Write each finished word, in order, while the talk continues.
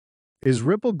Is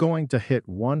Ripple going to hit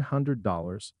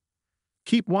 $100?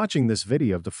 Keep watching this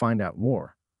video to find out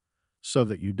more, so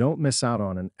that you don't miss out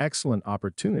on an excellent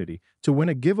opportunity to win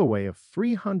a giveaway of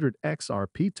 300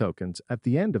 XRP tokens at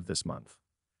the end of this month.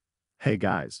 Hey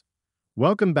guys,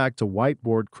 welcome back to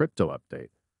Whiteboard Crypto Update,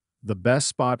 the best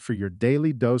spot for your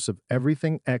daily dose of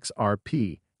everything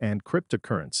XRP and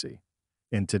cryptocurrency.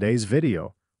 In today's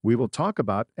video, we will talk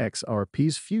about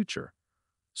XRP's future.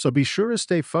 So be sure to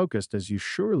stay focused, as you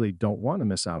surely don't want to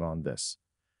miss out on this.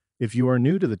 If you are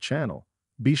new to the channel,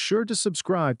 be sure to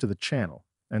subscribe to the channel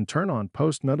and turn on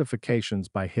post notifications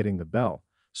by hitting the bell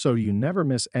so you never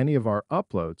miss any of our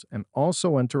uploads, and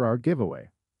also enter our giveaway.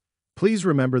 Please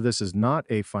remember, this is not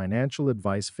a financial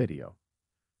advice video.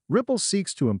 Ripple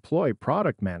seeks to employ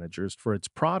product managers for its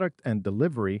product and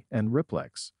delivery and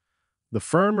RippleX. The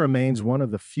firm remains one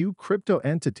of the few crypto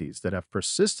entities that have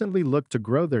persistently looked to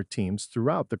grow their teams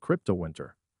throughout the crypto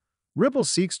winter. Ripple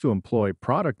seeks to employ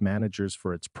product managers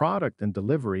for its product and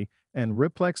delivery and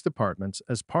RippleX departments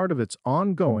as part of its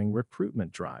ongoing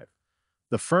recruitment drive.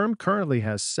 The firm currently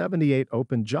has 78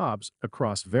 open jobs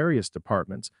across various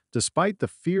departments, despite the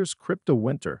fierce crypto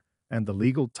winter and the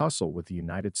legal tussle with the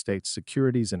United States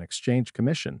Securities and Exchange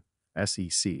Commission,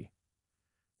 SEC.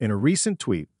 In a recent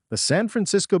tweet, the San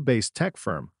Francisco-based tech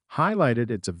firm highlighted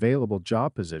its available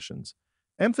job positions,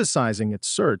 emphasizing its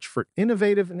search for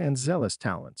innovative and zealous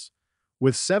talents.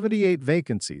 With 78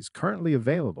 vacancies currently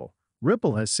available,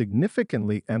 Ripple has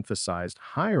significantly emphasized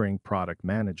hiring product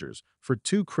managers for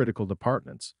two critical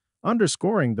departments,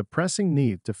 underscoring the pressing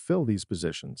need to fill these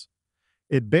positions.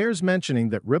 It bears mentioning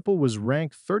that Ripple was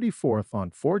ranked 34th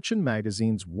on Fortune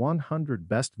magazine's 100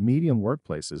 Best Medium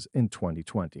Workplaces in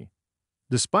 2020.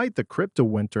 Despite the crypto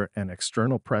winter and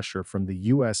external pressure from the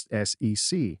US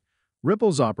SEC,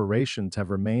 Ripple's operations have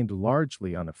remained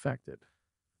largely unaffected.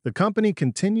 The company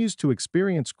continues to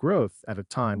experience growth at a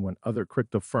time when other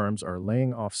crypto firms are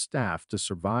laying off staff to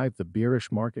survive the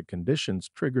bearish market conditions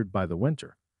triggered by the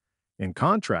winter. In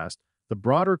contrast, the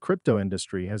broader crypto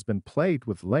industry has been plagued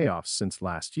with layoffs since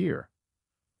last year.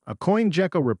 A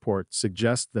CoinGecko report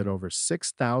suggests that over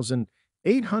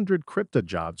 6,800 crypto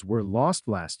jobs were lost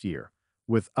last year,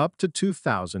 with up to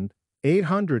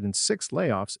 2,806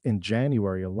 layoffs in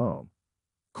January alone.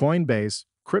 Coinbase,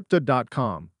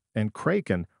 Crypto.com, and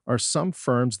Kraken are some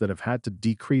firms that have had to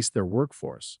decrease their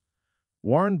workforce.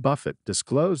 Warren Buffett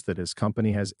disclosed that his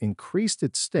company has increased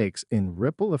its stakes in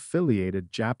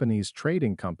Ripple-affiliated Japanese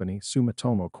trading company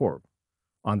Sumitomo Corp.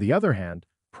 On the other hand,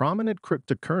 prominent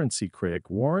cryptocurrency critic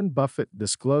Warren Buffett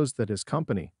disclosed that his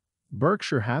company,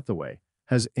 Berkshire Hathaway,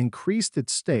 has increased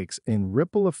its stakes in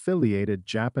Ripple-affiliated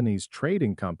Japanese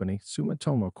trading company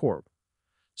Sumitomo Corp.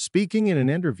 Speaking in an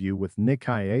interview with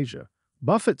Nikkei Asia,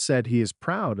 Buffett said he is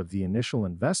proud of the initial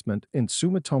investment in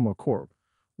Sumitomo Corp,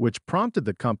 which prompted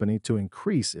the company to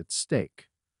increase its stake.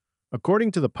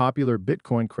 According to the popular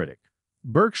Bitcoin critic,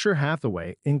 Berkshire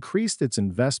Hathaway increased its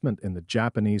investment in the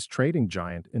Japanese trading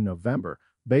giant in November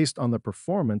based on the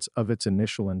performance of its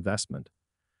initial investment.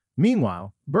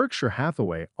 Meanwhile, Berkshire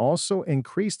Hathaway also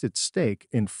increased its stake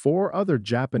in 4 other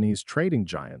Japanese trading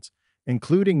giants,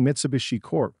 including Mitsubishi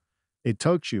Corp,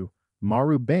 Itochu,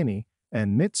 Marubeni,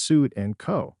 and Mitsui &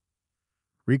 Co.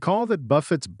 Recall that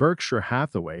Buffett's Berkshire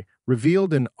Hathaway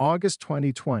revealed in August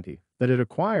 2020 that it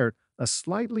acquired a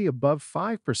slightly above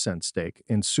 5% stake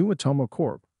in Sumitomo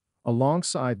Corp,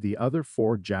 alongside the other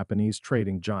 4 Japanese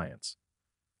trading giants.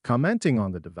 Commenting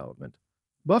on the development,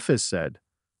 Buffett said,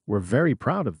 "We're very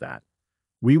proud of that.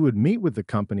 We would meet with the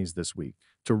companies this week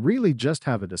to really just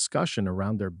have a discussion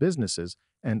around their businesses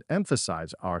and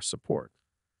emphasize our support."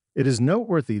 It is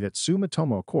noteworthy that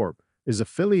Sumitomo Corp is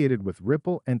affiliated with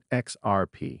Ripple and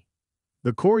XRP.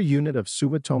 The core unit of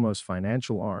Sumitomo's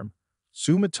financial arm,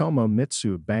 Sumitomo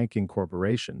Mitsui Banking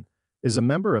Corporation, is a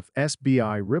member of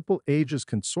SBI Ripple Asia's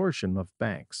consortium of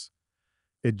banks.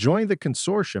 It joined the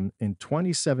consortium in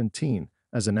 2017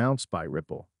 as announced by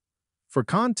Ripple. For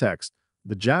context,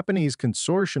 the Japanese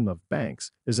Consortium of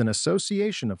Banks is an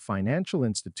association of financial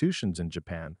institutions in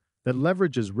Japan that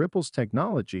leverages Ripple's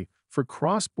technology for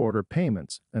cross-border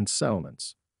payments and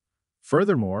settlements.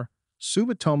 Furthermore,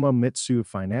 Sumitomo Mitsui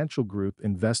Financial Group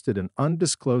invested an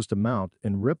undisclosed amount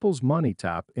in Ripple's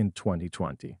MoneyTap in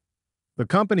 2020. The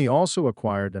company also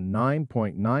acquired a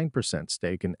 9.9%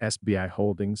 stake in SBI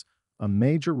Holdings, a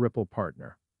major Ripple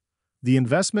partner. The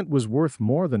investment was worth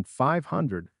more than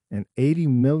 $580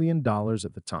 million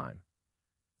at the time.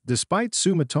 Despite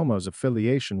Sumitomo's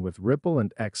affiliation with Ripple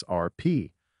and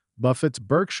XRP, Buffett's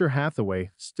Berkshire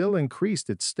Hathaway still increased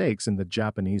its stakes in the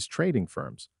Japanese trading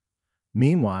firms.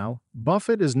 Meanwhile,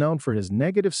 Buffett is known for his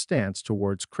negative stance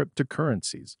towards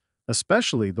cryptocurrencies,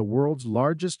 especially the world's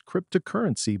largest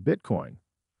cryptocurrency, Bitcoin.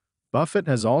 Buffett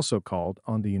has also called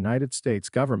on the United States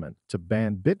government to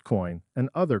ban Bitcoin and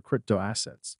other crypto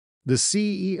assets. The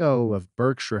CEO of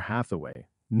Berkshire Hathaway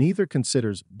neither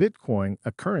considers Bitcoin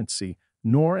a currency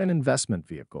nor an investment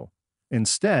vehicle.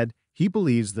 Instead, he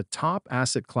believes the top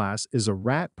asset class is a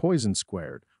rat poison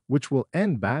squared, which will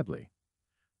end badly.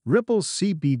 Ripple's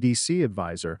CBDC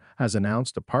advisor has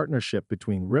announced a partnership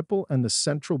between Ripple and the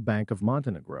Central Bank of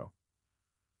Montenegro.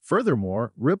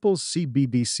 Furthermore, Ripple's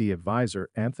CBDC advisor,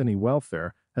 Anthony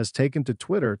Welfare, has taken to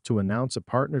Twitter to announce a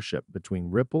partnership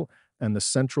between Ripple and the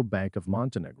Central Bank of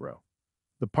Montenegro.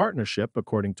 The partnership,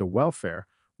 according to Welfare,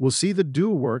 will see the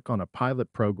duo work on a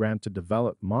pilot program to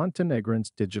develop Montenegrin's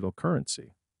digital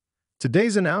currency.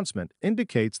 Today's announcement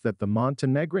indicates that the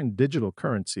Montenegrin digital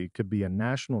currency could be a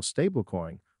national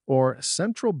stablecoin or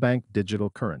central bank digital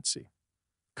currency.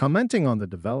 Commenting on the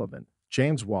development,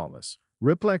 James Wallace,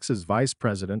 Riplex's vice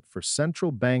president for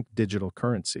central bank digital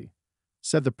currency,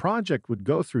 said the project would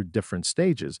go through different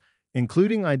stages,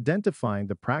 including identifying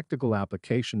the practical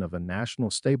application of a national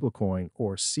stablecoin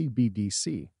or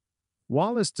CBDC.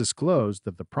 Wallace disclosed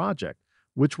that the project,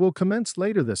 which will commence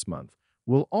later this month,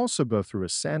 will also go through a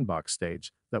sandbox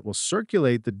stage that will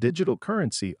circulate the digital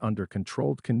currency under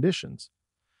controlled conditions.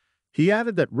 He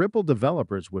added that Ripple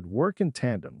developers would work in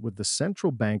tandem with the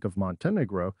Central Bank of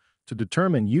Montenegro to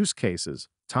determine use cases,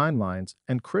 timelines,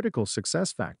 and critical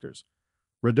success factors.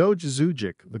 Radoje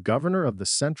Zujic, the governor of the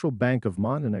Central Bank of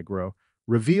Montenegro,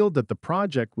 revealed that the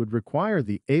project would require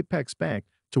the apex bank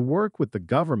to work with the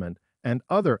government and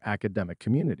other academic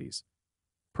communities.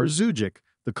 Per Zujic,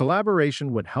 the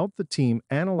collaboration would help the team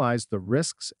analyze the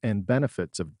risks and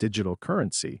benefits of digital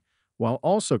currency, while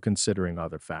also considering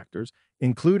other factors,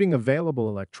 including available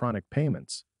electronic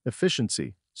payments,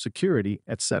 efficiency, security,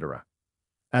 etc.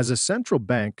 As a central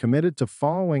bank committed to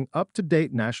following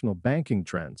up-to-date national banking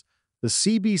trends, the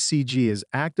CBCG is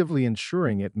actively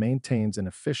ensuring it maintains an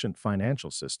efficient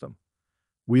financial system.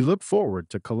 We look forward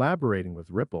to collaborating with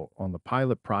Ripple on the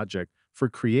pilot project for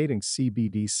creating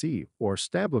CBDC or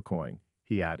stablecoin,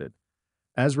 he added.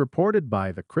 As reported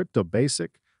by the Crypto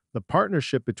Basic, the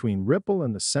partnership between Ripple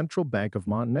and the Central Bank of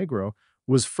Montenegro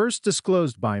was first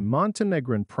disclosed by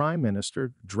Montenegrin Prime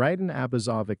Minister Dragan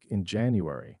Abazovic in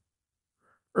January.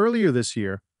 Earlier this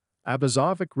year,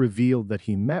 Abazovic revealed that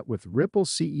he met with Ripple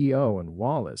CEO and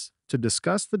Wallace to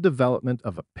discuss the development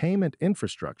of a payment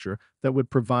infrastructure that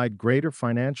would provide greater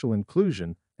financial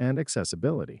inclusion and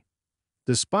accessibility.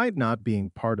 Despite not being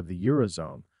part of the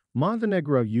Eurozone,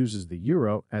 Montenegro uses the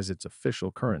euro as its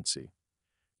official currency.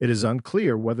 It is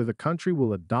unclear whether the country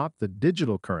will adopt the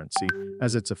digital currency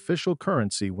as its official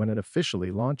currency when it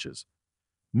officially launches.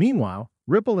 Meanwhile,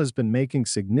 Ripple has been making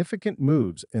significant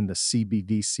moves in the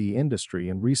CBDC industry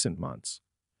in recent months.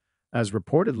 As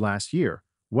reported last year,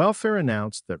 Welfare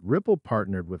announced that Ripple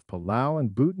partnered with Palau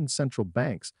and Bhutan central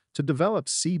banks to develop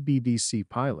CBDC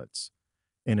pilots.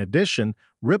 In addition,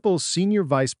 Ripple's senior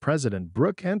vice president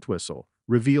Brooke Entwistle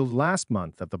revealed last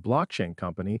month that the blockchain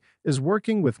company is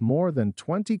working with more than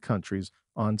 20 countries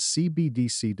on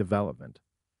CBDC development.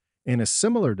 In a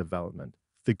similar development,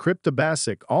 the Crypto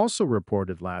Basic also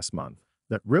reported last month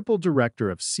that Ripple director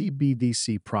of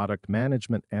CBDC product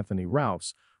management Anthony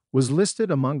Rouse was listed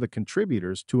among the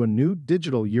contributors to a new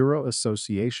Digital Euro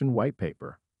Association white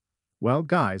paper. Well,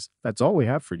 guys, that's all we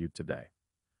have for you today.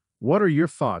 What are your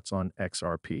thoughts on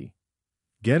XRP?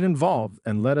 Get involved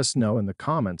and let us know in the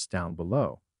comments down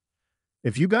below.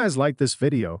 If you guys like this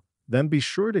video, then be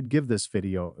sure to give this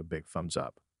video a big thumbs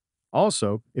up.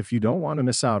 Also, if you don't want to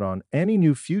miss out on any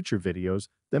new future videos,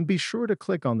 then be sure to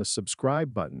click on the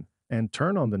subscribe button and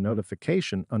turn on the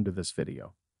notification under this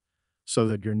video, so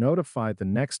that you're notified the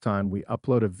next time we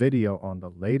upload a video on the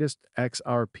latest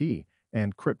XRP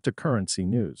and cryptocurrency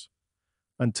news.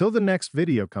 Until the next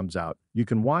video comes out, you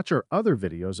can watch our other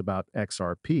videos about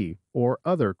XRP or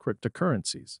other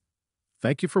cryptocurrencies.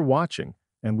 Thank you for watching,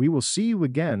 and we will see you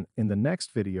again in the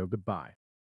next video. Goodbye.